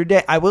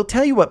 200-day. I will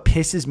tell you what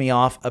pisses me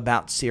off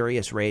about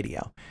Sirius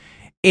Radio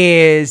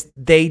is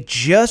they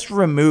just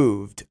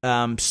removed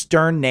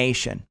Stern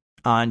Nation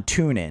on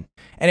TuneIn.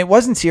 And it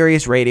wasn't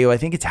Sirius Radio. I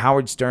think it's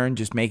Howard Stern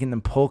just making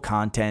them pull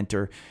content,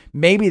 or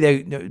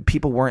maybe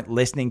people weren't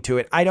listening to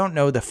it. I don't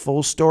know the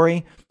full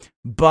story.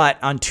 But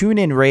on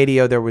TuneIn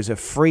Radio, there was a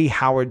free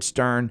Howard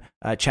Stern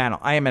channel.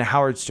 I am a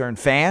Howard Stern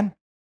fan.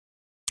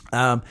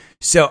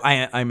 So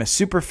I'm a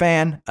super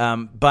fan,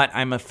 but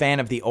I'm a fan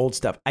of the old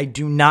stuff. I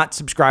do not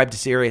subscribe to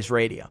Sirius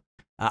Radio.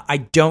 I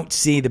don't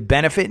see the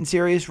benefit in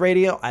Sirius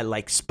Radio. I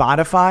like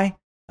Spotify.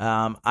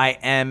 I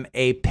am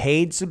a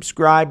paid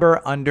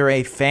subscriber under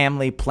a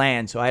family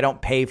plan, so I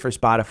don't pay for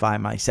Spotify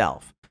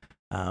myself.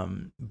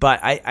 But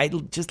I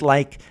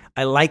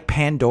like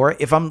Pandora.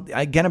 If I'm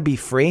going to be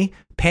free,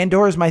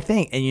 Pandora's my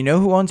thing. And you know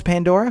who owns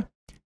Pandora?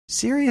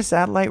 Sirius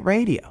Satellite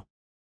Radio.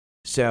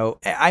 So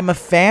I'm a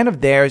fan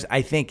of theirs.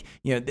 I think,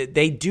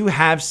 they do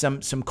have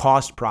some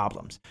cost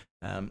problems.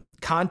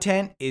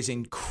 Content is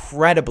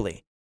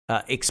incredibly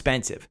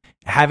expensive.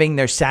 Having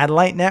their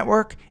satellite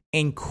network,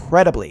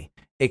 incredibly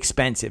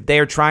expensive. They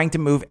are trying to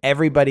move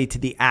everybody to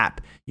the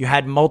app. You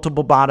had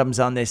multiple bottoms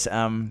on this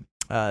FinViz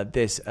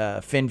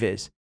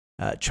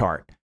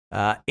chart.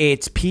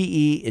 Its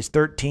PE is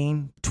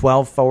 13,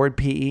 12 forward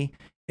PE.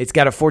 It's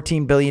got a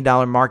 $14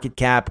 billion market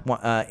cap,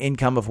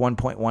 income of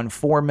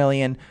 $1.14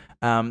 million.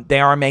 They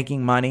are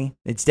making money.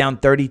 It's down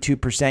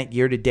 32%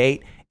 year to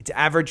date. Its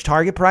average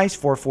target price,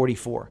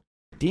 $444.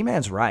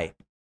 D-Man's right.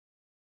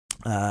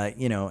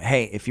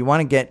 Hey, if you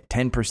want to get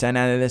 10%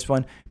 out of this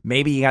one,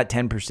 maybe you got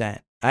 10%.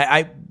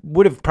 I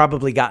would have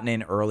probably gotten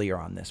in earlier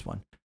on this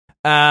one.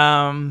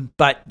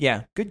 But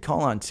yeah, good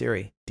call on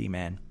Siri,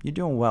 D-Man. You're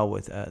doing well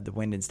with the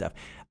wind and stuff.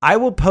 I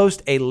will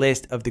post a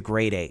list of the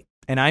grade 8,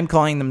 and I'm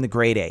calling them the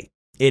grade 8.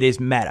 It is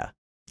Meta.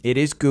 It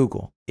is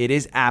Google. It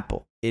is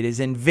Apple. It is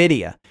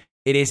NVIDIA.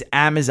 It is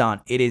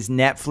Amazon. It is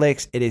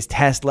Netflix. It is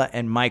Tesla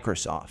and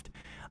Microsoft.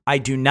 I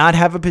do not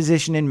have a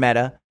position in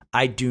Meta.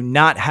 I do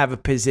not have a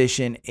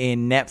position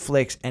in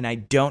Netflix, and I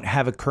don't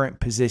have a current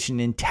position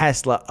in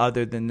Tesla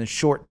other than the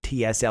short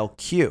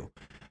TSLQ.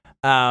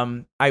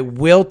 I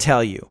will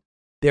tell you,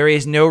 there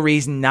is no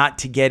reason not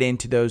to get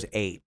into those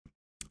 8.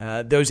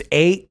 Those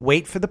 8,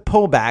 wait for the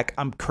pullback.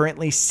 I'm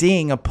currently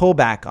seeing a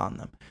pullback on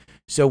them.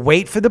 So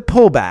wait for the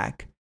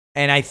pullback,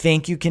 and I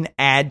think you can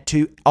add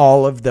to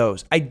all of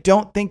those. I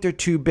don't think they're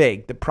too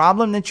big. The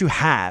problem that you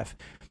have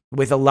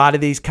with a lot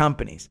of these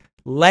companies,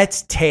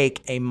 let's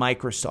take a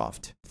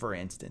Microsoft, for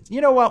instance.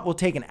 You know what? We'll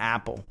take an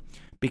Apple,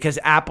 because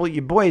Apple,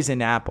 your boy is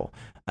in Apple.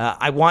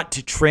 I want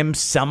to trim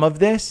some of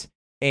this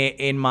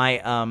in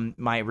my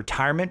my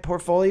retirement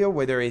portfolio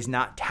where there is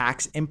not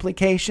tax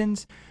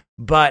implications,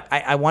 but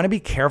I want to be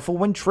careful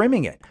when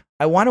trimming it.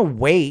 I want to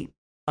wait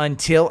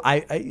until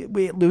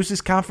it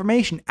loses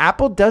confirmation.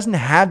 Apple doesn't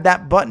have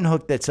that button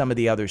hook that some of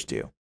the others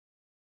do.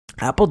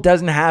 Apple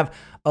doesn't have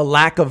a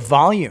lack of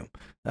volume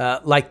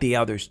like the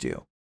others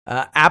do.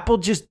 Apple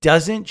just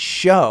doesn't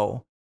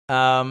show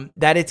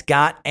that it's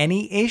got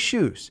any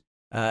issues.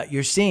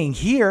 You're seeing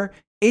here,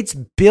 it's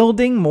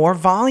building more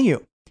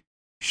volume.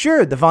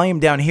 Sure, the volume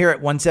down here at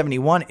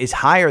 171 is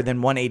higher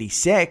than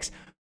 186,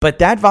 but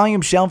that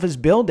volume shelf is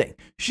building.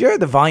 Sure,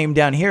 the volume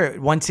down here at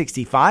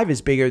 165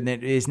 is bigger than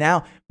it is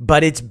now,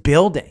 but it's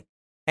building.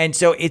 And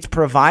so it's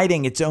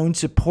providing its own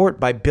support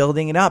by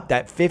building it up.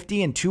 That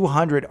 50 and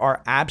 200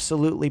 are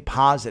absolutely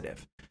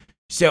positive.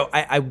 So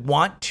I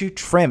want to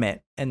trim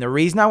it. And the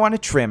reason I want to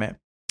trim it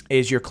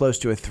is you're close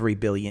to a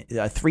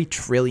 $3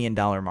 trillion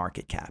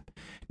market cap.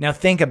 Now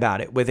think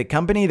about it. With a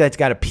company that's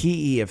got a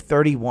PE of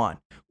 31,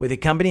 with a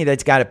company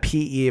that's got a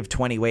PE of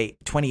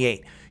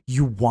 28,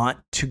 you want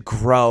to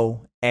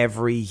grow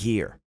every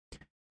year.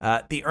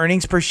 The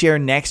earnings per share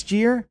next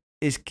year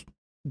is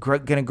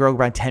going to grow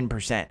by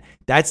 10%.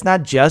 That's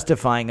not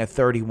justifying a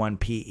 31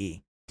 PE.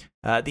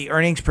 The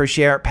earnings per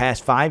share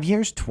past 5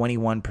 years,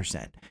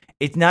 21%.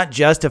 It's not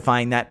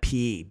justifying that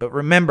PE. But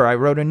remember, I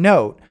wrote a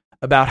note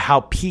about how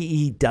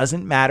PE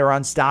doesn't matter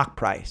on stock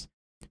price.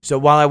 So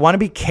while I want to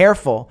be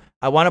careful,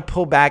 I want to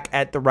pull back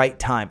at the right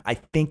time. I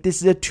think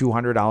this is a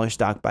 $200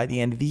 stock by the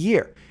end of the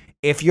year.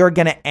 If you're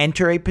going to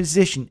enter a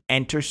position,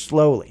 enter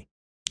slowly.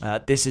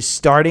 This is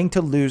starting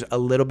to lose a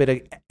little bit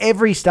of,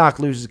 every stock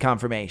loses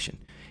confirmation.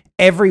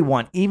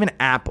 Everyone, even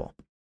Apple.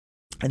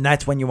 And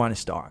that's when you want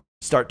to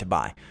start to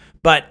buy.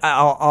 But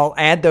I'll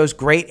add those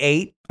great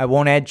 8. I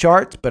won't add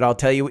charts, but I'll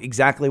tell you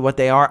exactly what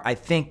they are. I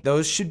think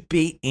those should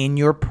be in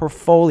your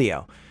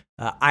portfolio.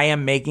 I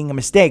am making a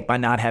mistake by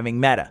not having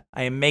Meta.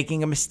 I am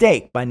making a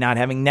mistake by not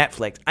having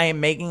Netflix. I am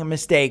making a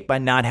mistake by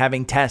not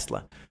having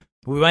Tesla.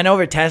 We went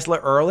over Tesla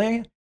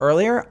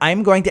earlier.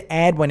 I'm going to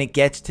add when it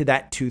gets to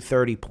that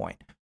 230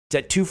 point. It's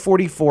at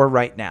 244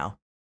 right now.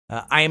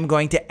 I am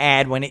going to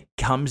add when it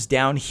comes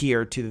down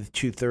here to the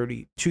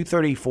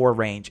 234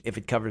 range if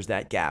it covers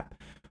that gap.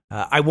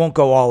 I won't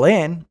go all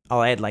in.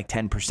 I'll add like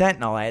 10%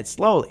 and I'll add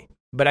slowly.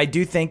 But I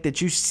do think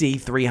that you see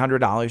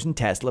 $300 in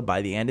Tesla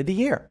by the end of the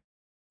year.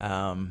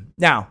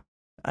 Now,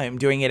 I'm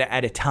doing it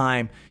at a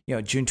time,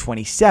 June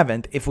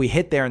 27th. If we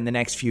hit there in the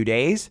next few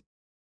days,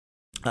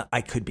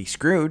 I could be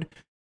screwed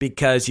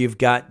because you've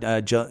got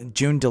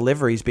June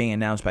deliveries being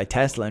announced by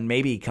Tesla, and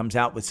maybe he comes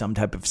out with some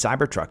type of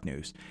Cybertruck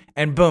news.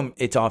 And boom,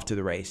 it's off to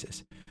the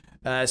races.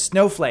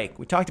 Snowflake.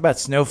 We talked about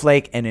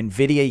Snowflake and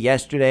NVIDIA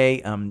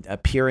yesterday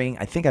appearing.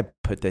 I think I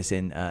put this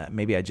in.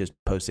 Maybe I just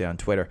posted it on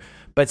Twitter.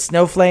 But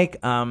Snowflake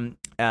and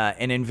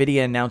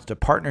NVIDIA announced a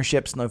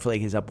partnership.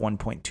 Snowflake is up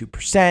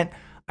 1.2%.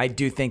 I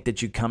do think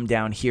that you come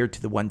down here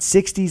to the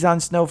 160s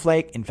on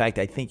Snowflake. In fact,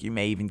 I think you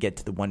may even get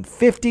to the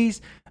 150s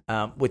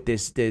with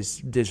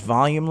this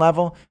volume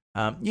level.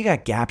 You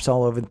got gaps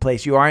all over the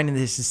place. You are in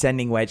this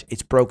ascending wedge.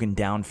 It's broken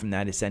down from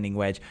that ascending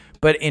wedge.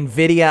 But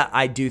NVIDIA,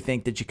 I do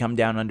think that you come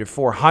down under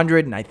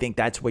 400, and I think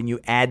that's when you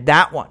add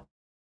that one.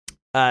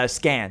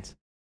 Scans.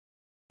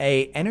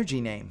 A energy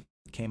name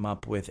came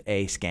up with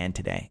a scan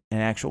today, an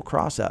actual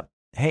cross-up.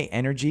 Hey,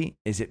 energy,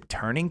 is it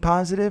turning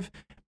positive?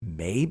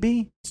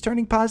 Maybe it's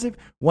turning positive.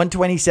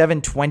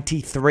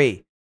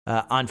 127.23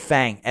 on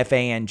FANG,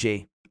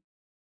 F-A-N-G.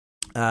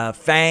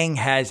 FANG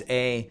has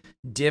a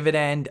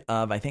dividend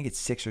of, I think it's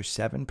 6 or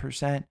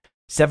 7%,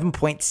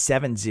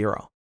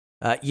 7.70.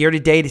 Year to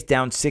date, it's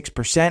down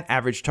 6%.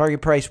 Average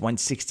target price,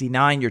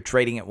 169. You're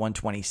trading at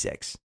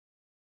 126.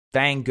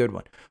 FANG, good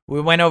one.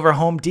 We went over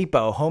Home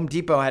Depot. Home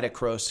Depot had a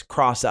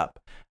cross up.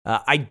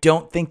 I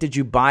don't think that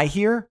you buy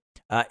here.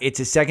 It's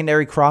a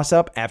secondary cross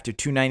up after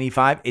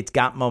 295. It's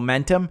got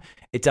momentum.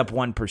 It's up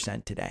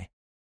 1% today.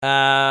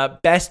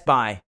 Best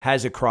Buy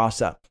has a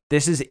cross up.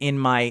 This is in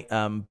my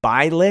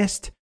buy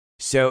list.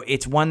 So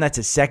it's one that's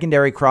a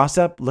secondary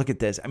cross-up. Look at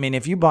this. I mean,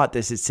 if you bought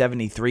this at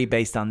 73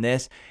 based on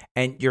this,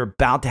 and you're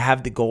about to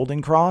have the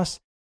golden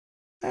cross,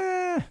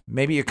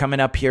 maybe you're coming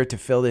up here to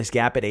fill this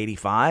gap at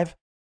 85.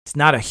 It's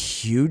not a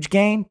huge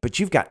gain, but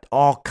you've got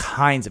all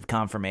kinds of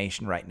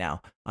confirmation right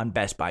now on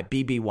Best Buy,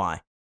 BBY.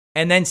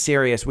 And then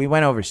Sirius. We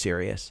went over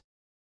Sirius.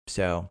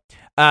 So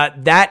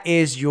that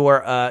is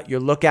your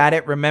look at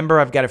it. Remember,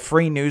 I've got a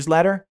free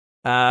newsletter,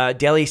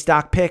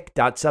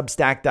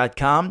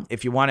 dailystockpick.substack.com.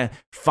 If you want to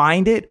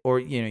find it, or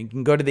you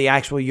can go to the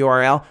actual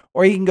URL,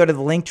 or you can go to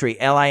the link tree,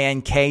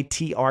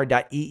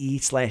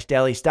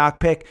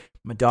 linktr.ee/dailystockpick.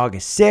 My dog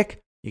is sick.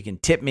 You can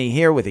tip me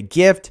here with a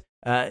gift.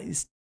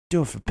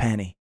 Do it for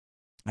Penny.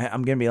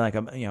 I'm gonna be like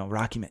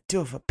Rocky Man.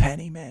 Do it for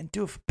Penny, man.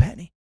 Do it for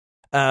Penny.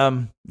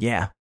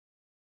 Yeah.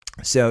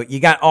 So you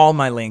got all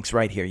my links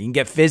right here. You can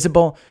get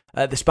Visible,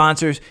 the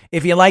sponsors.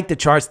 If you like the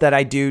charts that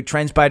I do,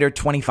 TrendSpider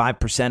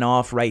 25%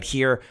 off right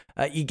here.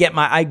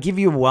 I give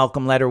you a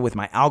welcome letter with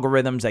my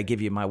algorithms. I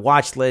give you my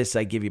watch list.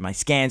 I give you my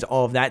scans,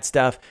 all of that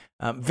stuff.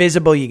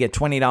 Visible, you get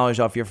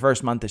 $20 off your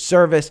first month of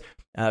service.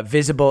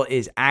 Visible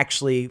is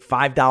actually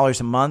 $5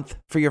 a month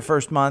for your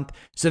first month.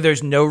 So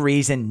there's no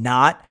reason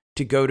not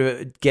to go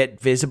to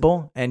get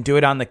Visible and do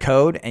it on the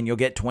code, and you'll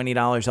get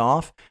 $20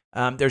 off.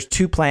 There's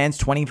two plans,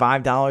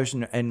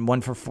 $25 and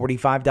one for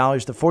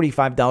 $45. The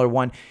 $45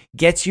 one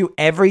gets you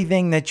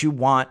everything that you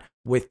want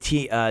with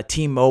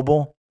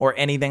T-Mobile or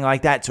anything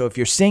like that. So if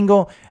you're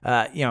single,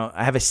 I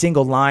have a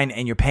single line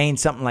and you're paying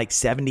something like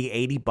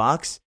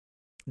 $70-$80,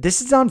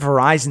 this is on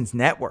Verizon's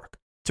network.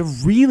 It's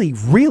a really,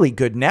 really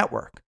good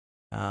network.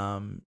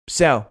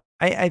 So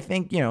I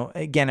think,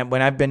 again,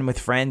 when I've been with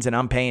friends and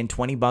I'm paying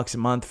 $20 a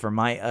month for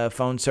my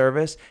phone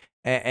service,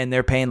 and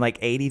they're paying like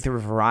 $80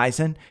 through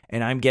Verizon,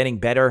 and I'm getting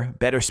better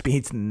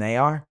speeds than they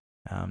are,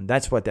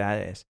 that's what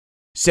that is.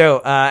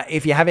 So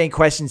if you have any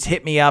questions,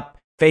 hit me up.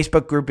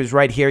 Facebook group is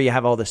right here. You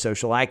have all the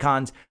social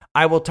icons.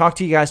 I will talk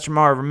to you guys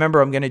tomorrow.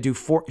 Remember, I'm going to do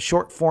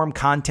short form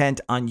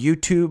content on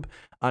YouTube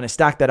on a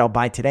stock that I'll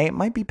buy today. It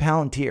might be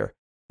Palantir.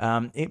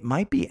 It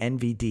might be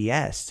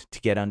NVDS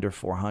to get under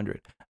 400.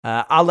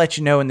 I'll let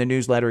you know in the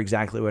newsletter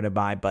exactly what to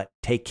buy, but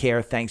take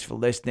care. Thanks for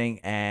listening,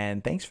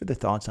 and thanks for the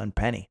thoughts on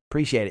Penny.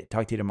 Appreciate it.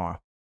 Talk to you tomorrow.